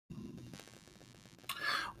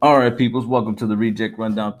All right, peoples, welcome to the Reject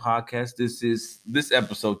Rundown podcast. This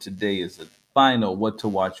episode today is the final What to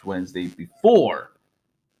Watch Wednesday before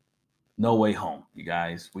No Way Home. You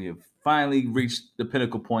guys, we have finally reached the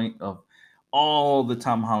pinnacle point of all the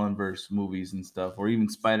Tom Holland verse movies and stuff, or even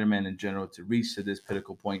Spider-Man in general, to reach to this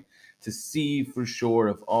pinnacle point to see for sure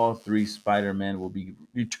if all three Spider-Man will be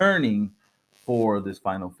returning for this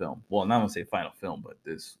final film. Well, not gonna say final film, but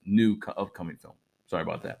this new upcoming film. Sorry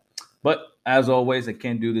about that. But as always, I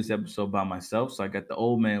can't do this episode by myself, so I got the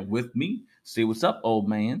old man with me. See what's up, old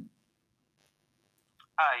man.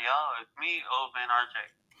 Hi, y'all. It's me, Old Man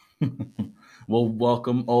RJ. Well,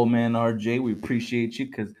 welcome, old man RJ. We appreciate you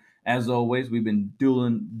because, as always, we've been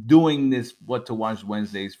doing this What to Watch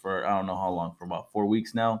Wednesdays for I don't know how long, for about 4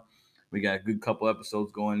 weeks now. We got a good couple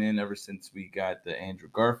episodes going in ever since we got the Andrew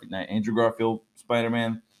Garfield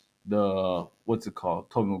Spider-Man, the what's it called,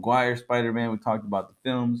 Tobey Maguire Spider-Man. We talked about the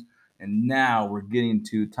films, and now we're getting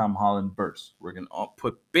to Tom Holland verse. We're gonna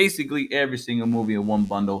put basically every single movie in one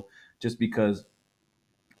bundle, just because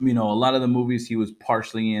a lot of the movies he was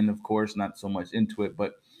partially in, of course, not so much into it,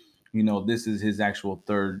 but this is his actual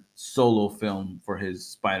third solo film for his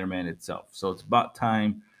Spider-Man itself. So it's about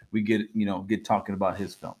time we get talking about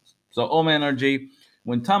his films. So, oh man, RJ,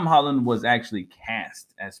 when Tom Holland was actually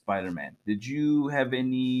cast as Spider-Man, did you have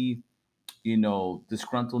any,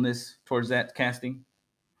 disgruntledness towards that casting?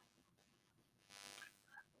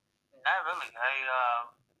 Not really.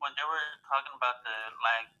 When they were talking about the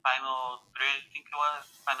final three, I think it was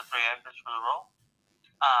final three actors for the role.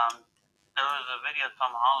 There was a video of Tom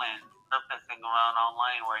Holland surfacing around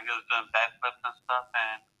online where he was doing backflips and stuff,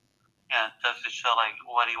 and just to show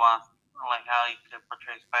what he wants, how he could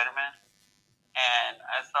portray Spider-Man. And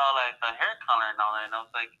I saw the hair color and all that, and I was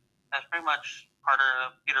like, that's pretty much part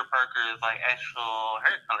of Peter Parker's actual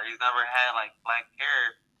hair color. He's never had black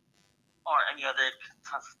hair or any other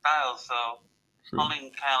style, so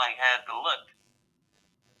Holland kind of had the look.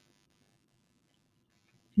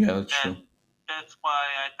 Yeah, that's true. That's why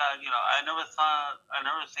I thought, I never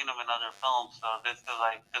seen him in other films, so this was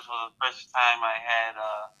the first time I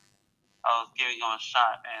was giving him a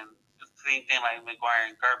shot, and the same thing like Maguire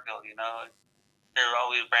and Garfield, they're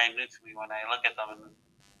always brand new to me when I look at them,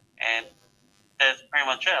 and that's pretty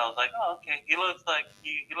much it. I was like, oh, okay, he looks like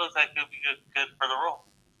he'll be good for the role.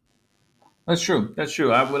 That's true. That's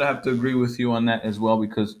true. I would have to agree with you on that as well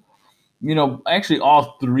because, actually,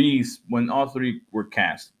 when all three were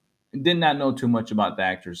cast, did not know too much about the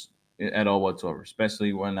actors at all whatsoever,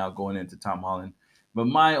 especially when now going into Tom Holland. But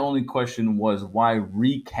my only question was why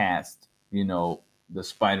recast, the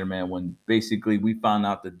Spider-Man when basically we found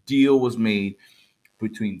out the deal was made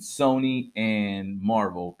between Sony and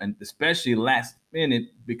Marvel, and especially last minute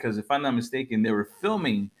because if I'm not mistaken, they were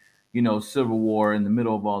filming, Civil War in the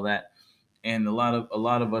middle of all that, and a lot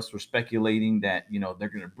of us were speculating that they're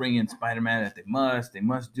going to bring in Spider-Man, that they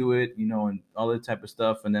must do it, and all that type of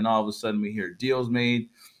stuff, and then all of a sudden we hear deals made,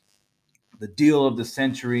 the deal of the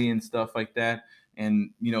century and stuff like that.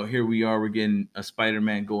 And here we are, we're getting a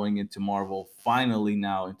Spider-Man going into Marvel, finally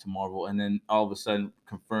now into Marvel, and then all of a sudden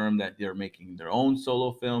confirmed that they're making their own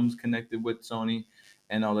solo films connected with Sony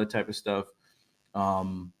and all that type of stuff.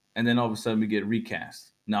 And then all of a sudden we get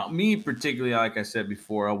recast. Now, me particularly, like I said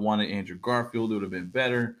before, I wanted Andrew Garfield. It would have been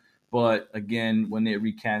better. But again, when they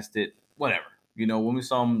recast it, whatever. When we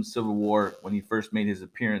saw him in Civil War, when he first made his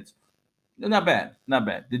appearance, not bad. Not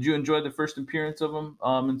bad. Did you enjoy the first appearance of him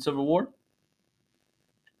in Civil War?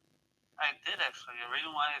 I did actually. The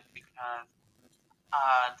reason why is because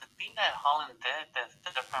the thing that Holland did that's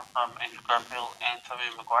different from Andrew Garfield and Tobey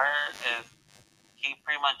Maguire is he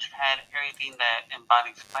pretty much had everything that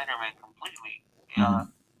embodies Spider-Man completely.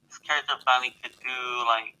 His character finally could do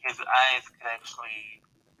his eyes could actually,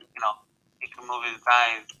 he could move his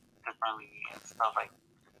eyes differently and stuff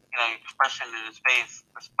expression in his face.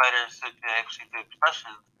 The spider suit could actually do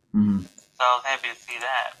expressions. So I was happy to see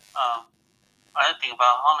that. Other thing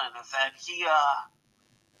about Holland is that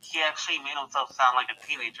he actually made himself sound like a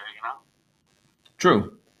teenager.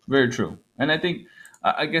 True, very true. And I think,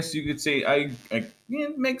 I guess you could say, yeah,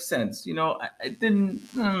 it makes sense. I didn't,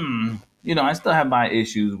 I still have my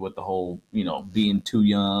issues with the whole, being too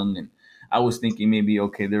young, and I was thinking maybe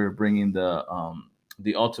okay, they were bringing the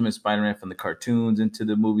Ultimate Spider-Man from the cartoons into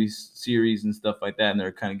the movie series and stuff like that, and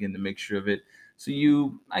they're kind of getting the mixture of it. So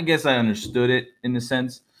I guess I understood it in a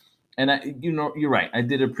sense, and you're right. I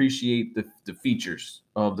did appreciate the features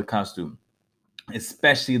of the costume,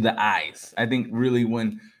 especially the eyes. I think really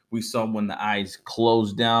when the eyes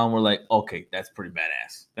closed down, we're like, okay, that's pretty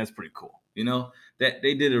badass. That's pretty cool. that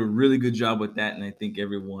they did a really good job with that, and I think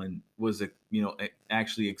everyone was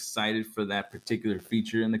actually excited for that particular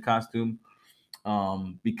feature in the costume,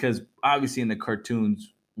 because obviously in the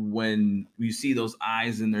cartoons, when you see those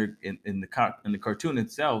eyes in the cartoon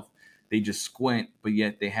itself, they just squint, but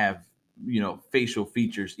yet they have facial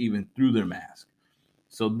features even through their mask.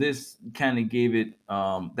 So this kind of gave it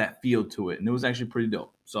that feel to it, and it was actually pretty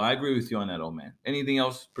dope. So I agree with you on that, old man. Anything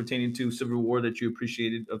else pertaining to Civil War that you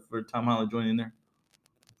appreciated for Tom Holland joining there?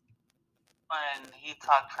 When he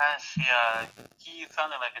talked trash, he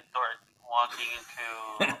sounded like a dork walking into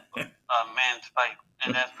a man's fight,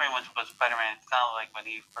 and that's pretty much what Spider-Man sounded like when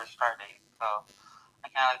he first started. So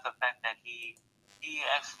I kind of like the fact that he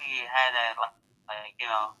actually had that like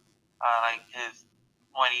like his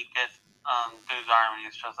when he gets to his arm and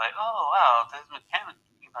he's just like, oh wow, this mechanic,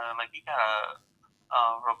 like you got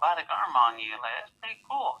a robotic arm on you, like that's pretty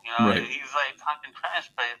cool, Right. And he's like talking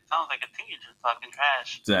trash, but it sounds like a teenager talking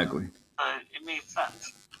trash, Exactly. so it made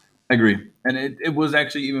sense. I agree. And it was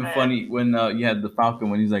actually even Yeah, funny when you had the Falcon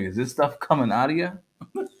when he's like, "Is this stuff coming out of you?"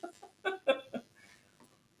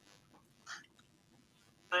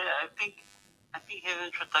 so yeah, I think his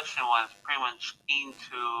introduction was pretty much keen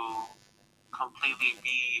to completely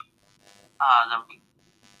be the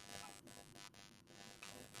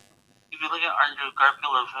if you look at Andrew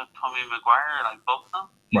Garfield or Tommy Maguire, like both of them,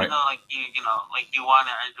 even Right. though like like you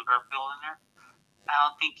wanted Andrew Garfield in there, I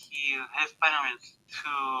don't think his Spider-Man's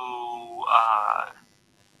too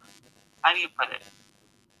how do you put it,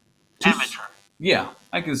 amateur. Yeah,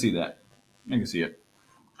 I can see that. I can see it.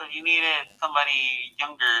 So you needed somebody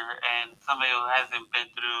younger and somebody who hasn't been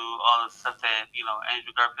through all the stuff that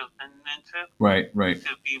Andrew Garfield's been into Right. Right.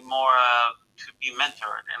 to be more to be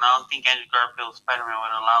mentored. And I don't think Andrew Garfield's Spider-Man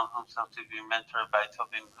would allow himself to be mentored by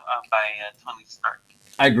Tony Stark.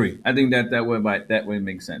 I agree. I think that way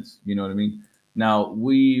makes sense. You know what I mean? Now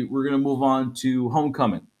we're gonna move on to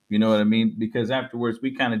Homecoming. You know what I mean? Because afterwards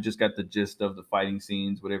we kind of just got the gist of the fighting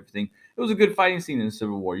scenes with everything. It was a good fighting scene in the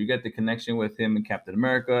Civil War. You got the connection with him and Captain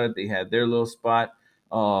America. They had their little spot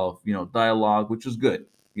of dialogue, which was good.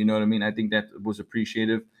 You know what I mean? I think that was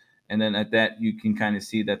appreciative. And then at that, you can kind of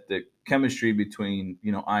see that the chemistry between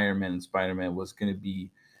Iron Man and Spider Man was going to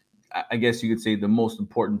be, I guess you could say, the most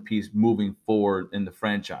important piece moving forward in the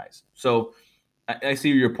franchise. So I see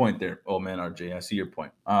your point there. Oh man, RJ, I see your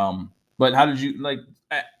point. But how did you like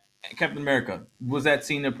Captain America? Was that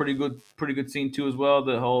scene a pretty good scene too as well?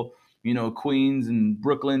 The whole Queens and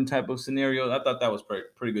Brooklyn type of scenario. I thought that was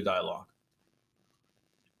pretty good dialogue.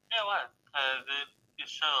 Yeah, it was. It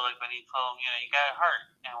showed like when he told him, you got heart,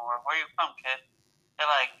 and where you from, kid? And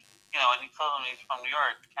like, when he told him he's from New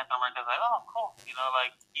York, Captain America's like, oh, cool.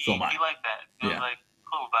 Like So he am I. he liked that. He was Yeah. like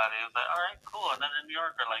cool about it. He was like, all right, cool. Another New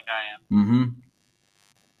Yorker like I am Mm-hmm.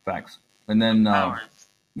 Facts. And with then powers.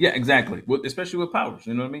 yeah, exactly. Especially with powers.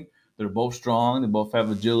 You know what I mean? They're both strong. They both have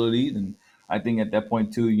agility, and I think at that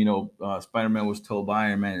point too, Spider-Man was told by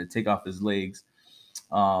Iron Man to take off his legs.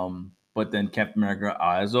 But then Captain America,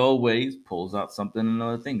 as always, pulls out something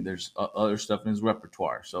another thing. There's other stuff in his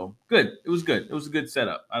repertoire. So good. It was good. It was a good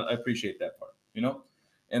setup. I appreciate that part.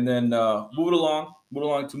 And then moving along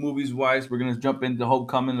to movies wise, we're gonna jump into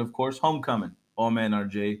Homecoming, of course. Homecoming. Oh man,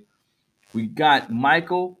 RJ, we got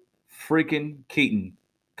Michael freaking Keaton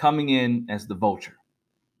coming in as the Vulture.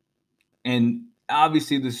 And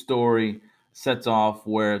obviously the story sets off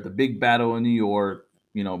where the big battle in New York,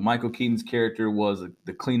 Michael Keaton's character was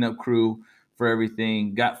the cleanup crew for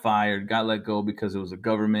everything, got fired, got let go because it was a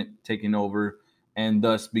government taking over, and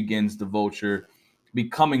thus begins the Vulture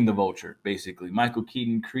becoming the Vulture, basically. Michael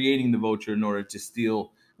Keaton creating the Vulture in order to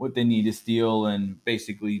steal what they need to steal and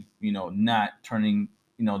basically, not turning,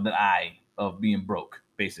 the eye of being broke,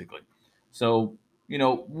 basically. So,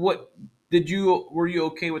 what were you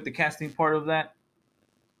okay with the casting part of that?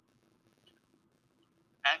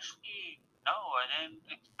 Actually, no, I didn't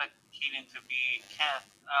expect Keaton to be cast.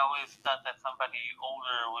 I always thought that somebody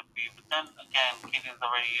older would be, but then again, Keaton's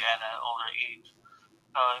already at an older age,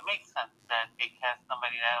 so it makes sense that they cast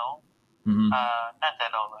somebody that old. Mm-hmm. Not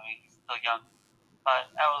that old. I mean, he's still young.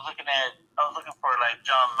 But I was looking for like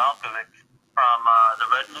John Malkovich from the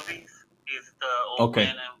Red movies. He's the old Okay.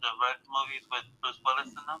 man in the Red movies with Bruce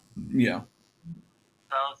Willis in them. Yeah.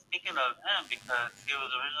 So I was thinking of him because he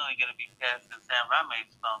was originally going to be cast in Sam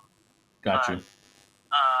Raimi's film. Got But you.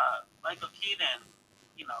 Michael Keaton,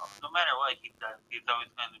 no matter what he does, he's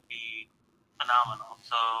always going to be phenomenal.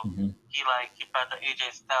 So Mm-hmm. he brought the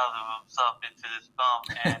AJ Styles of himself into this film,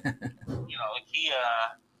 and he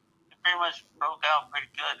pretty much broke out pretty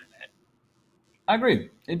good in it. I agree.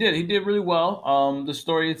 It did. He did really well. The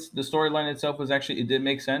storyline itself was actually it did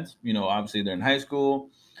make sense. Obviously they're in high school.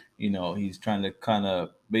 He's trying to kind of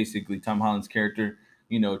basically Tom Holland's character,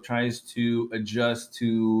 tries to adjust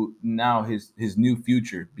to now his new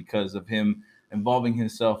future because of him involving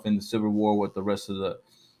himself in the Civil War with the rest of the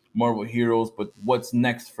Marvel heroes. But what's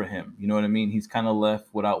next for him? You know what I mean? He's kind of left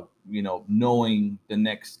without knowing the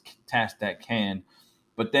next task that can.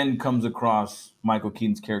 But then comes across Michael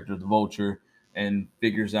Keaton's character, the Vulture, and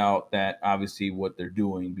figures out that obviously what they're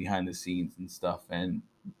doing behind the scenes and stuff. And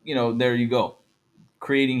there you go,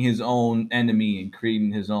 creating his own enemy and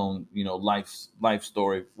creating his own life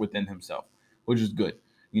story within himself, which is good.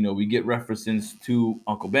 We get references to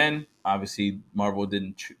Uncle Ben. Obviously,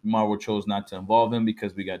 Marvel chose not to involve him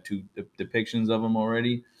because we got two depictions of him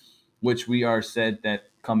already, which we are said that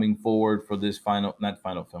coming forward for this not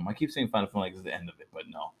final film. I keep saying final film like it's the end of it, but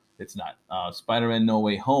no, it's not. Spider-Man: No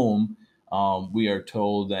Way Home. We are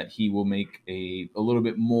told that he will make a little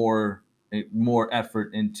bit more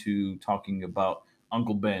effort into talking about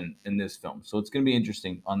Uncle Ben in this film, so it's going to be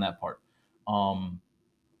interesting on that part. Um,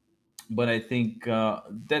 but I think I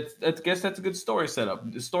guess that's a good story setup,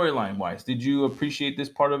 storyline wise. Did you appreciate this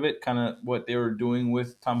part of it? Kind of what they were doing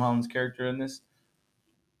with Tom Holland's character in this?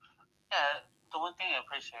 Yeah, the one thing I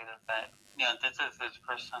appreciate is that this is his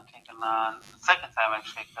first time taking on, second time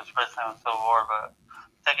actually, because first time was Civil War, but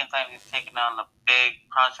second time he's taking on a big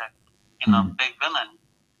project, Mhm. big villain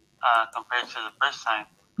compared to the first time.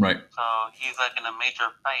 Right. So he's like in a major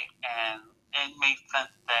fight, and it makes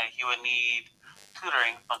sense that he would need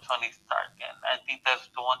tutoring from Tony Stark. And I think that's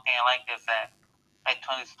the one thing I like is that like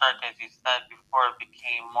Tony Stark, as you said before,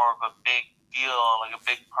 became more of a big deal, like a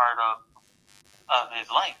big part of his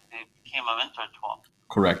life. It became a mentor to him.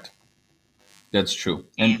 Correct. That's true.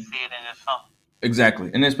 And you And see it in his film.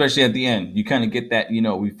 exactly. And especially at the end, you kind of get that,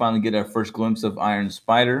 we finally get our first glimpse of Iron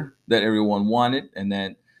Spider that everyone wanted. And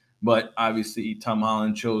then, but obviously, Tom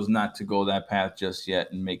Holland chose not to go that path just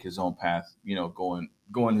yet and make his own path,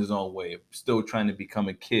 going his own way, still trying to become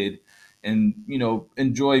a kid and,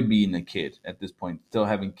 enjoy being a kid at this point, still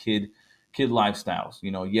having kid lifestyles.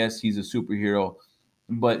 Yes, he's a superhero,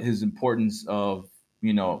 but his importance of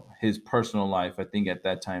his personal life, I think at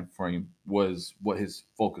that time frame was what his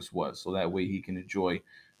focus was, so that way he can enjoy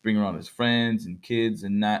being around his friends and kids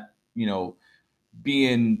and not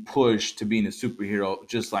being pushed to being a superhero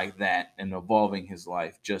just like that and evolving his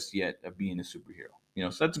life just yet of being a superhero.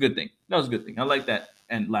 So that's a good thing. That was a good thing. I like that.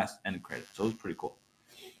 And last end credit, so it was pretty cool.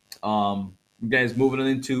 You guys, moving on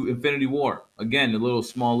into Infinity War. Again, a little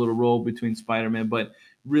small little role between Spider-Man, but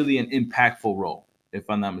really an impactful role, if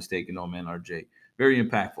I'm not mistaken. Oh man, RJ, very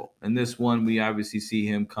impactful. And this one, we obviously see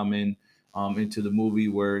him come in into the movie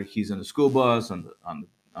where he's in a school bus on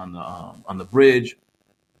the bridge,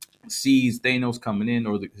 sees Thanos coming in,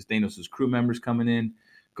 or Thanos' crew members coming in,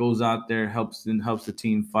 goes out there, helps the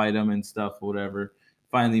team fight him and stuff, whatever.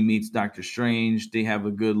 Finally meets Doctor Strange. They have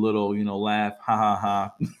a good little, laugh, ha ha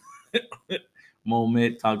ha,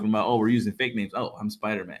 moment talking about, oh, we're using fake names. Oh, I'm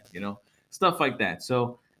Spider Man, stuff like that.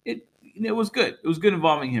 So it was good. It was good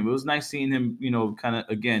involving him. It was nice seeing him, kind of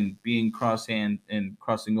again being cross hand and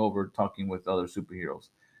crossing over, talking with other superheroes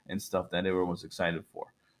and stuff that everyone was excited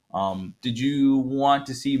for. Did you want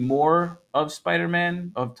to see more of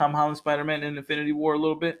Spider-Man, of Tom Holland Spider-Man in Infinity War a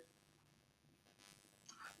little bit?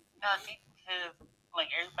 No, I think his, like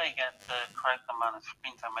everybody got the correct amount of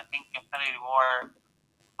screen time. I think Infinity War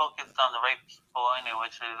focused on the right people in it,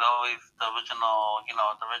 which is always the original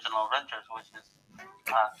Avengers, which is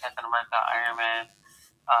Captain America, Iron Man,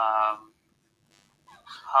 um,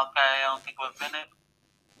 Hawkeye. I don't think was in it,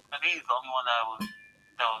 but he's the only one that was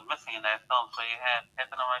missing in that film. So you had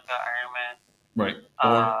Captain America, Iron Man, Right.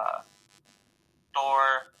 Thor. uh, Thor,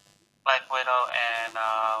 Black Widow, and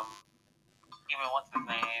even what's his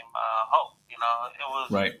name, Hulk. It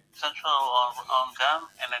was Right. central on them,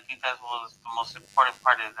 and I think that was the most important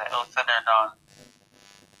part is that it was centered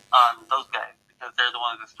on those guys because they're the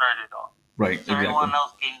ones that started it all. Right. So everyone Exactly.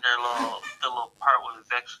 else getting their little part was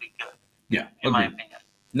actually good, Yeah. in my Agreed. opinion.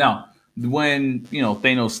 Now, when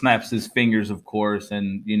Thanos snaps his fingers, of course,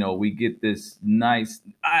 and we get this nice.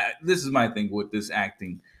 This is my thing with this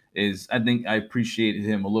acting is I think I appreciated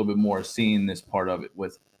him a little bit more seeing this part of it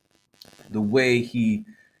with the way he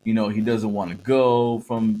doesn't want to go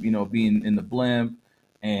from being in the blimp,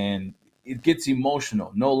 and it gets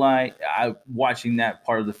emotional, no lie. I watching that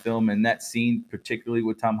part of the film and that scene, particularly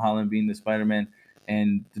with Tom Holland being the Spider-Man,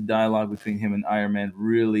 and the dialogue between him and Iron Man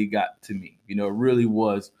really got to me. It really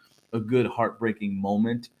was a good heartbreaking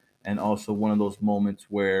moment, and also one of those moments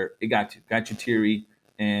where it got you teary,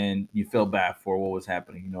 and you felt bad for what was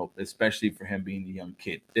happening. Especially for him being the young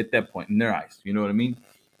kid at that point in their eyes. You know what I mean?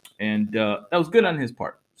 And that was good on his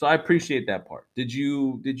part. So I appreciate that part. Did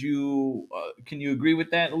you? Did you? Can you agree with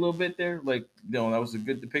that a little bit there? Like, that was a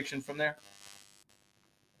good depiction from there.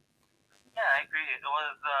 Yeah, I agree. It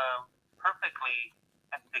was perfectly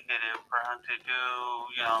executed for him to do,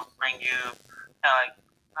 bring you, like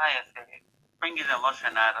I say, bring you the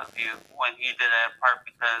emotion out of you when he did that part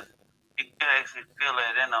because you could actually feel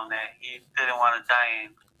it in him that he didn't want to die.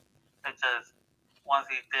 And it just, once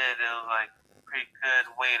he did, it was like a pretty good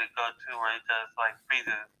way to go to where it just like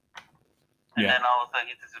freezes. And Yeah, then all of a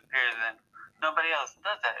sudden he disappears and nobody else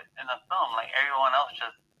does that in the film. Like everyone else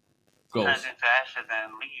just turns goes. into ashes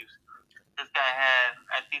and leaves. This guy had,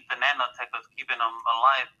 I think the nanotech was keeping him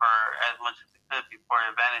alive for as much as it could before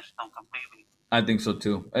it vanished him completely. I think so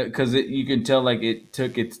too, because you can tell like it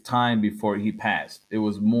took its time before he passed. It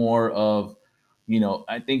was more of,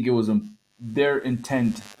 I think it was their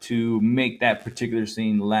intent to make that particular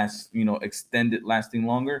scene last, extend it lasting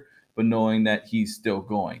longer, but knowing that he's still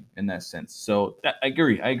going in that sense. So I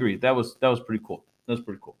agree. I agree. That was pretty cool. That was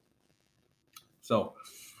pretty cool. So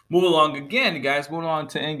move along again, guys. Moving on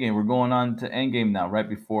to Endgame. We're going on to Endgame now, right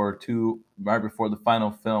before the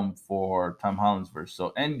final film for Tom Holland's verse.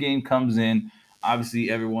 So Endgame comes in. Obviously,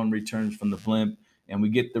 everyone returns from the blimp, and we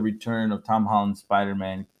get the return of Tom Holland's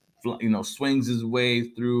Spider-Man. Swings his way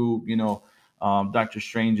through, Doctor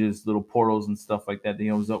Strange's little portals and stuff like that. He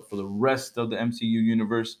opens up for the rest of the MCU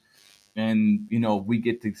universe, and we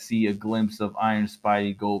get to see a glimpse of Iron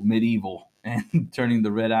Spidey go medieval and turning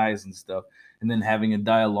the red eyes and stuff, and then having a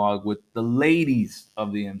dialogue with the ladies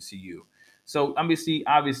of the MCU. So obviously,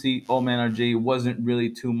 Old Man RJ wasn't really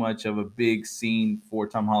too much of a big scene for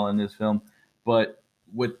Tom Holland in this film, but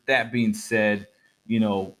with that being said,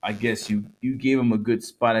 I guess you gave him a good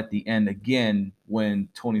spot at the end again when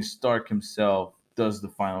Tony Stark himself does the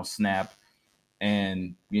final snap,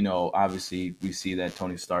 and obviously we see that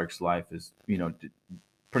Tony Stark's life is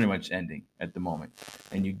pretty much ending at the moment,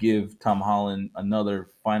 and you give Tom Holland another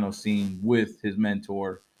final scene with his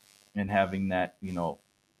mentor and having that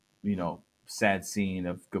sad scene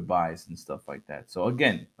of goodbyes and stuff like that. So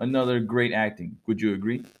again, another great acting. Would you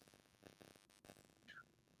agree?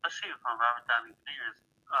 Especially from Robert Downey Jr.'s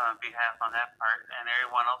behalf on that part and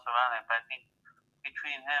everyone else around it. But I think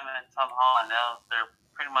between him and Tom Holland, that was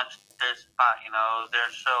pretty much their spot, their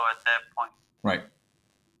show at that point. Right.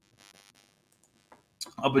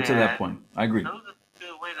 Up until that Yeah, point, I agree. that was a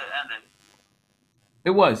good way to end it.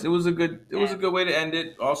 It was. It was a good. It was a And good way to end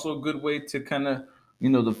it. Also, a good way to kind of,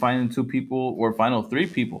 the final two people or final three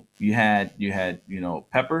people. You had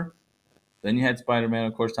Pepper, then you had Spider Man,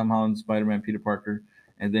 of course, Tom Holland, Spider Man, Peter Parker,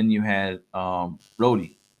 and then you had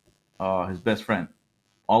Rhodey, his best friend.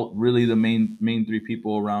 All really the main three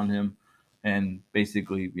people around him, and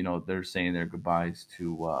basically, they're saying their goodbyes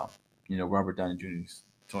to Robert Downey Jr.'s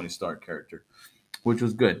Tony Stark character, which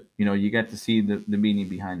was good. You got to see the meaning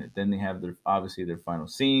behind it. Then they have obviously their final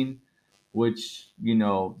scene, which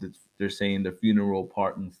they're saying the funeral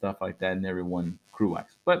part and stuff like that, and everyone crew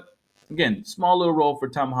wise. But again, small little role for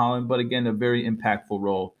Tom Holland, but again, a very impactful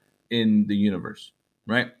role in the universe,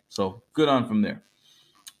 right? So good on from there.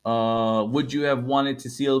 Would you have wanted to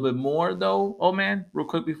see a little bit more though? Oh man, real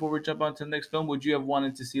quick before we jump on to the next film, would you have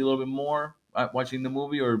wanted to see a little bit more watching the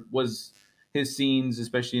movie, or was his scenes,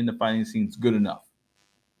 especially in the fighting scenes, good enough?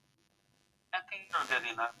 I think they were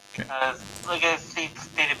good enough Okay. because, like I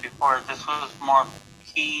stated before, this was more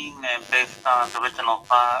keen and based on the original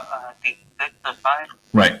five, I think six or five.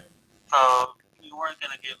 Right. So you weren't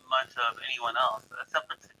gonna get much of anyone else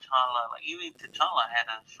except for T'Challa. Like even T'Challa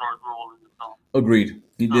had a short role in the film. Agreed.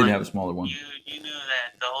 He So did like have a smaller one. you knew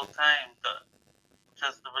that the whole time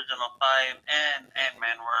just the original five and Ant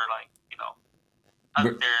Man were like up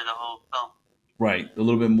Gr- there the whole film. Right. A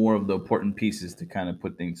little bit more of the important pieces to kind of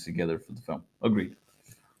put things together for the film. Agreed.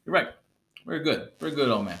 You're right. Very good. Very good,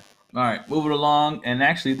 old man. All right, moving along, and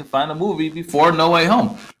actually the final movie before No Way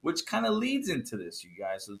Home, which kind of leads into this, you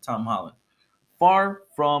guys. So Tom Holland, Far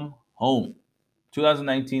From Home,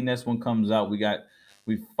 2019. This one comes out.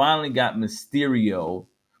 We finally got Mysterio,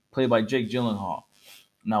 played by Jake Gyllenhaal.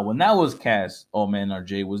 Now, when that was cast, oh man,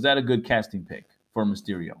 RJ, was that a good casting pick for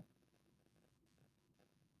Mysterio?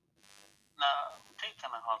 No, Jake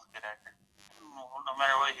Gyllenhaal's a good actor. No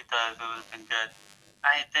matter what he does, it would have been good.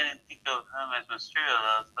 I didn't think of him as Mysterio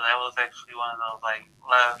though, so that was actually one of those like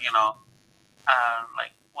love,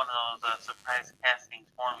 like one of those surprise castings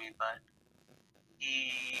for me. But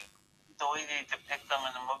he, the way they depict him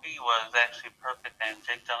in the movie was actually perfect, and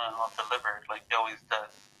Jake Gyllenhaal delivered like he always does.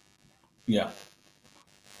 Yeah,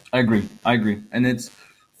 I agree. I agree, and it's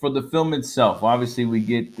for the film itself, obviously we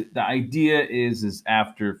get the idea is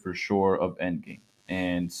after for sure of Endgame,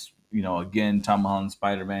 and again, Tom Holland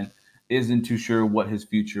Spider Man isn't too sure what his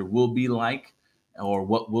future will be like or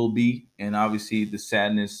what will be, and obviously the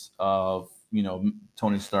sadness of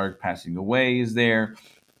Tony Stark passing away is there,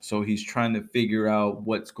 so he's trying to figure out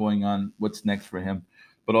what's going on, what's next for him,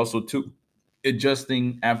 but also too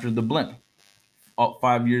adjusting after the blimp.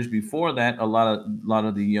 5 years before that, a lot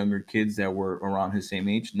of the younger kids that were around his same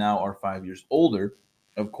age now are 5 years older,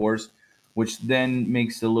 of course, which then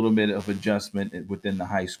makes a little bit of adjustment within the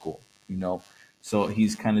high school. You know, so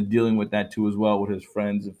he's kind of dealing with that too as well with his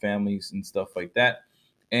friends and families and stuff like that.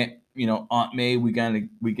 And Aunt May, we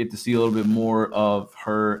get to see a little bit more of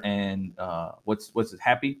her and what's it,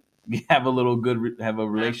 Happy. We have a little have a Yeah,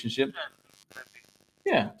 relationship. yeah, maybe.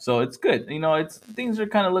 Yeah, so it's good. It's things are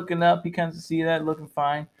kind of looking up. You kind of see that looking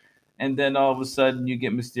fine, and then all of a sudden you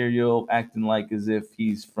get Mysterio acting like as if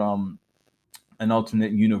he's from an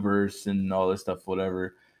alternate universe and all this stuff.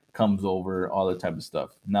 Whatever comes over, all that type of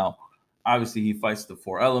stuff. Now, obviously, he fights the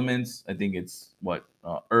four elements. I think it's what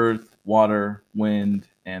earth, water, wind,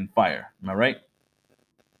 and fire. Am I right?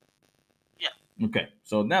 Yeah. Okay,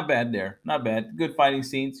 so not bad there. Not bad. Good fighting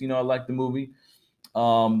scenes. I like the movie.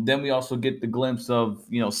 Then we also get the glimpse of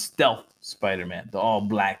stealth Spider-Man, the all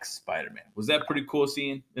black Spider-Man. Was that pretty cool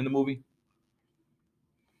seeing in the movie?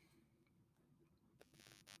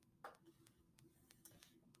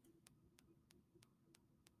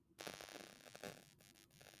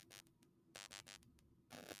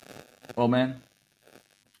 Oh man,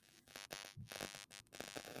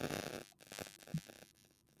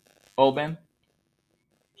 oh man.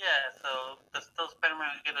 Yeah, so the still Spider-Man,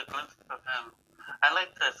 we get a glimpse of him. I like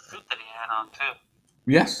the suit that he had on too.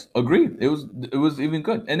 Yes, agreed. It was even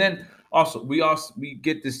good. And then also we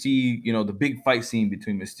get to see the big fight scene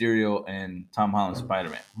between Mysterio and Tom Holland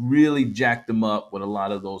Spider-Man. Really jacked them up with a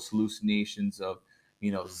lot of those hallucinations of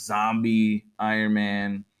zombie Iron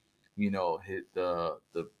Man. Hit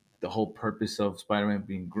the whole purpose of Spider-Man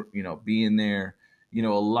being there. A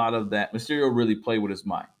lot of that Mysterio really played with his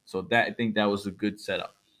mind. So that I think that was a good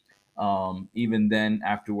setup. Even then,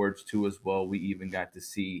 afterwards too, as well, we even got to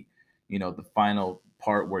see, the final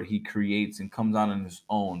part where he creates and comes out on his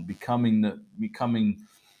own, becoming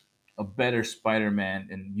a better Spider-Man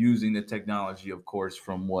and using the technology, of course,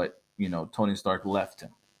 from what Tony Stark left him,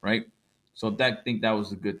 right? So that I think that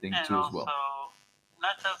was a good thing And too, as well. also,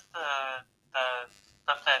 not just the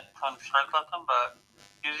stuff that Tony Stark left him, but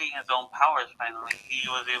using his own powers finally. He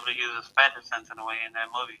was able to use his spider sense in a way in that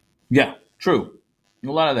movie. Yeah, true. A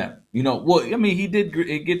lot of that. Well, I mean, he did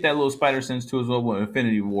get that little spider sense too as well with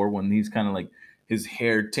Infinity War when he's kind of like his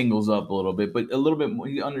hair tingles up a little bit, but a little bit more,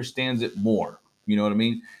 he understands it more. You know what I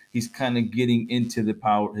mean? He's kind of getting into the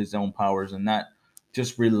power, his own powers, and not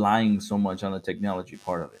just relying so much on the technology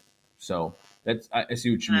part of it. So I see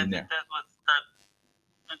what you And I mean think there. that's what Stark.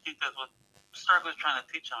 I think that's what Stark was trying to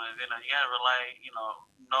teach him. Is you gotta rely,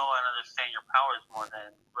 know and understand your powers more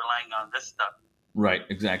than relying on this stuff. Right,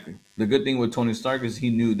 exactly. The good thing with Tony Stark is he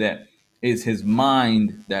knew that it's his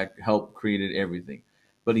mind that helped created everything.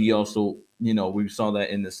 But he also, we saw that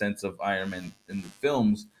in the sense of Iron Man in the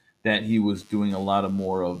films that he was doing a lot of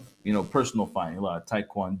more of, personal fighting, a lot of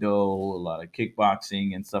taekwondo, a lot of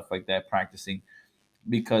kickboxing and stuff like that, practicing.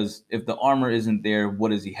 Because if the armor isn't there,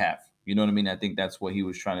 what does he have? You know what I mean? I think that's what he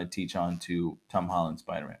was trying to teach on to Tom Holland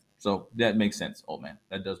Spider Man. So that makes sense, old man.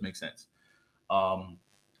 That does make sense. Um,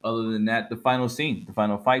 Other than that, the final scene, the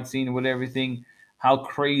final fight scene with everything, how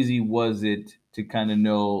crazy was it to kind of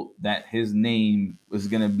know that his name was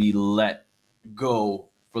going to be let go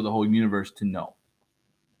for the whole universe to know?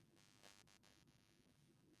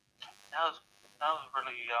 That was that was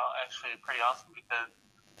really actually pretty awesome because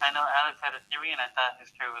I know Alex had a theory and I thought his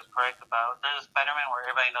theory was correct about there's a Spider-Man where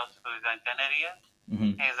everybody knows who his identity is.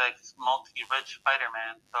 Hmm. He's like multi-rich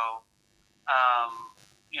Spider-Man, so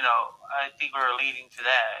I think we are leading to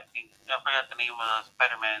that. I think I forgot the name of the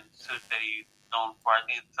Spider-Man suit that he's known for. I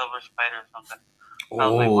think it's Silver Spider or something. I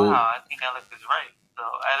was like, Oh, wow, I think Alex is right. So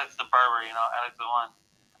Alex the barber, Alex the one,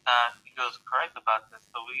 he was correct about this.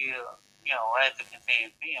 So we, wanted to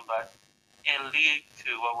continue seeing, but it leads to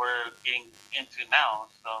what we're getting into now.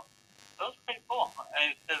 So it was pretty cool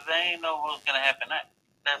because I didn't know what was gonna happen next.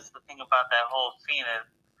 That's the thing about that whole scene is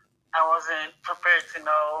I wasn't prepared to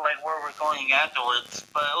know like where we're going afterwards,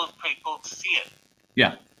 but it was pretty cool to see it.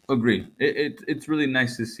 yeah, agree. It's really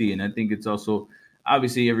nice to see, and I think it's also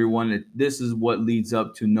obviously everyone. This is what leads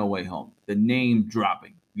up to No Way Home. The name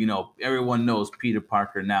dropping. Everyone knows Peter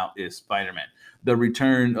Parker now is Spider Man. The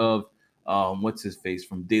return of what's his face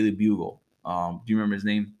from Daily Bugle. Do you remember his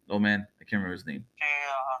name? Oh man, I can't remember his name.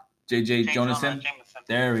 J. J.J. Jonah Jameson. Jameson.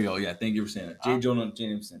 There we go. Yeah, thank you for saying that. J. Huh? Jonah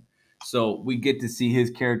Jameson. So we get to see his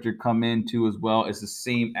character come in too as well. It's the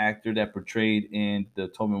same actor that portrayed in the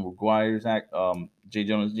Tobey Maguire's act, J.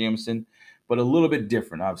 Jonah Jameson, but a little bit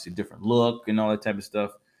different. Obviously, different look and all that type of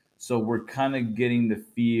stuff. So we're kind of getting the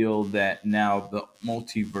feel that now the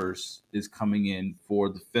multiverse is coming in for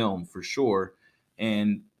the film for sure,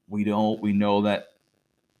 and we know that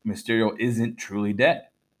Mysterio isn't truly dead.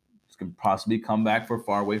 He could possibly come back for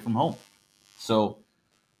Far Away from Home. So,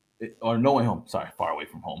 or No Way Home. Sorry, Far Away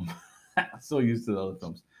from Home. So used to the other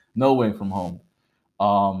films. No Way from Home.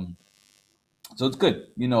 Um, so it's good.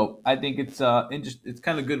 I think it's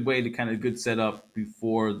kind of a good way to kind of good setup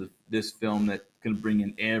before this film that can bring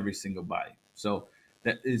in every single body. So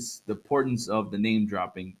that is the importance of the name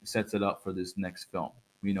dropping sets it up for this next film.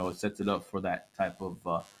 It sets it up for that type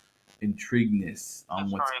of intrigueness The on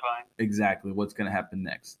storyline. exactly what's going to happen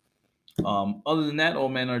next. Other than that,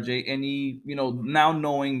 old man RJ, any now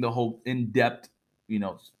knowing the whole in depth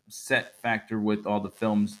set factor with all the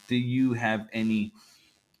films, do you have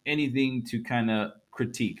anything to kind of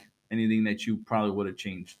critique? Anything that you probably would have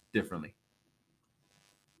changed differently?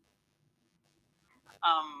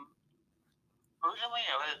 Um, Originally,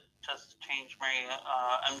 I would just change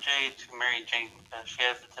MJ to Mary Jane because she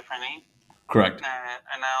has a different name. Correct.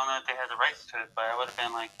 And I don't know if they had the rights to it, but I would have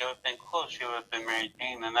been like, it would have been cool if she would have been Mary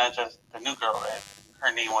Jane and not just the new girl that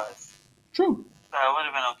her name was. True. So I would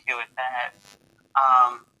have been okay with that.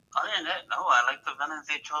 Other than that, no, I like the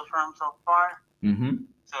villains they chose for him so far. Mm-hmm.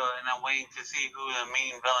 So, and I'm waiting to see who the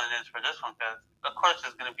main villain is for this one because, of course,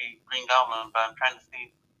 it's going to be Green Goblin, but I'm trying to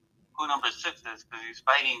see who number 6 is because he's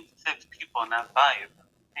fighting 6 people, not 5.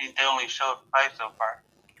 And they only showed 5 so far.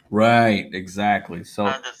 Right. Exactly.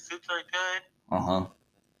 So. The suits are good. Uh-huh.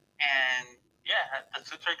 And yeah, the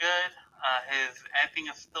suits are good. His acting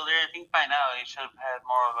is still there. I think by now he should have had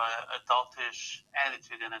more of a adultish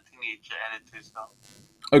attitude than a teenage attitude. So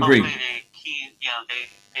Agreed. hopefully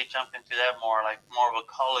they jump into that more of a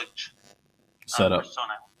college Setup.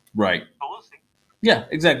 persona. Right. But we'll see. Yeah,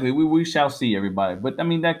 exactly. We shall see, everybody. But I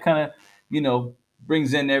mean, that kind of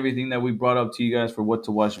brings in everything that we brought up to you guys for What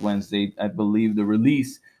to Watch Wednesday. I believe the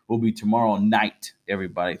release will be tomorrow night,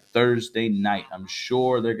 everybody. Thursday night. I'm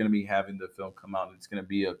sure they're going to be having the film come out. It's going to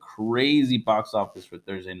be a crazy box office for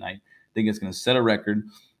Thursday night. I think it's going to set a record.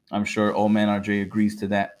 I'm sure old man RJ agrees to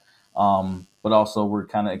that. But also, we're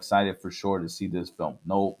kind of excited for sure to see this film.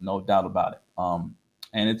 No doubt about it.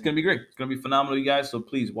 And it's going to be great. It's going to be phenomenal, you guys. So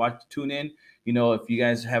please tune in. If you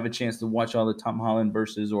guys have a chance to watch all the Tom Holland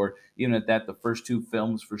verses, or even at that, the first 2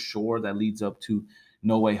 films for sure that leads up to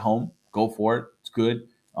No Way Home, go for it. It's good.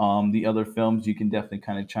 The other films, you can definitely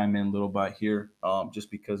kind of chime in a little bit here,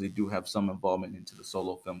 just because they do have some involvement into the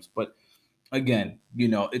solo films. But again,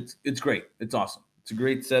 it's great. It's awesome. It's a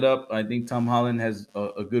great setup. I think Tom Holland has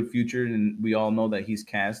a good future, and we all know that he's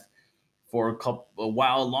cast for a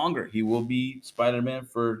while longer. He will be Spider-Man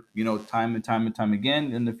for time and time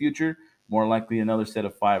again in the future. More likely another set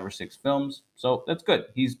of 5 or 6 films. So that's good.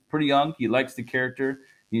 He's pretty young. He likes the character.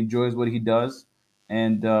 He enjoys what he does,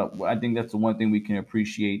 and I think that's the one thing we can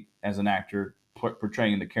appreciate as an actor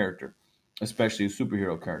portraying the character, especially a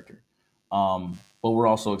superhero character. But we're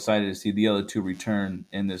also excited to see the other 2 return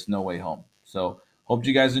in this No Way Home. So hope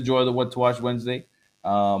you guys enjoy the What to Watch Wednesday.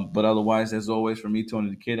 But otherwise, as always, from me,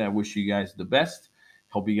 Tony the Kid, I wish you guys the best.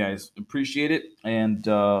 Hope you guys appreciate it, and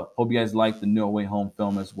hope you guys like the No Way Home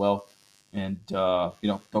film as well. And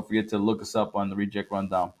don't forget to look us up on the Reject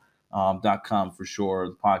Rundown. .com for sure,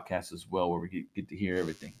 the podcast as well, where we get to hear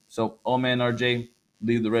everything. So, old man RJ,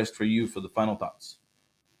 leave the rest for you for the final thoughts.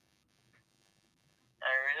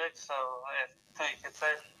 So, like I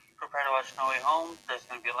said, prepare to watch No Way Home. There's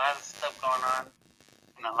going to be a lot of stuff going on,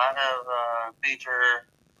 and a lot of major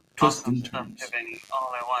Twists awesome and stuff turns. happening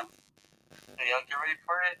all at once. So y'all get ready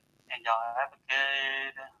for it, and y'all have a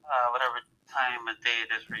good whatever time of day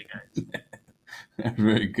it is for you guys.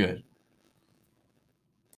 Very good.